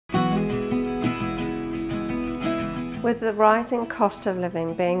With the rising cost of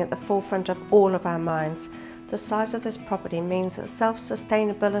living being at the forefront of all of our minds, the size of this property means that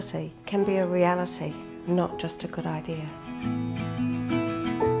self-sustainability can be a reality, not just a good idea.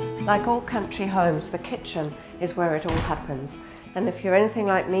 Like all country homes, the kitchen is where it all happens. And if you're anything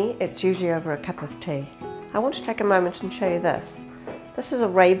like me, it's usually over a cup of tea. I want to take a moment and show you this. This is a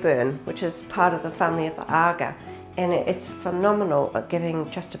Rayburn, which is part of the family of the Aga, and it's phenomenal at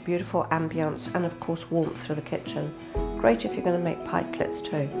giving just a beautiful ambience and of course warmth through the kitchen. Great if you're going to make pikelets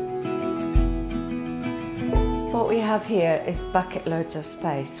too. What we have here is bucket loads of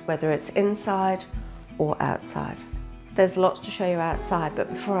space, whether it's inside or outside. There's lots to show you outside, but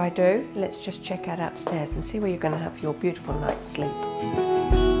before I do, let's just check out upstairs and see where you're going to have your beautiful night's sleep.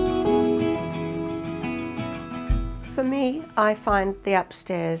 For me, I find the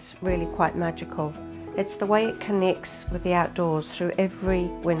upstairs really quite magical. It's the way it connects with the outdoors through every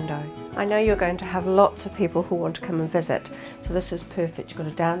window. I know you're going to have lots of people who want to come and visit, so this is perfect. You've got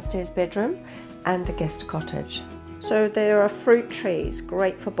a downstairs bedroom and a guest cottage. So there are fruit trees,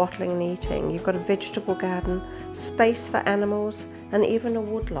 great for bottling and eating. You've got a vegetable garden, space for animals, and even a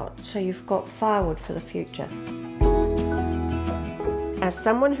woodlot, so you've got firewood for the future. As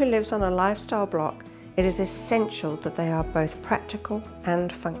someone who lives on a lifestyle block, it is essential that they are both practical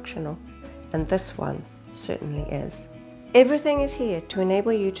and functional, and this one certainly is. Everything is here to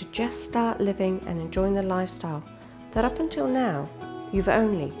enable you to just start living and enjoying the lifestyle that up until now you've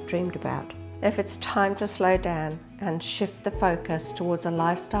only dreamed about. If it's time to slow down and shift the focus towards a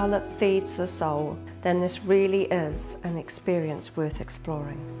lifestyle that feeds the soul, then this really is an experience worth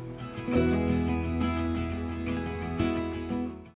exploring.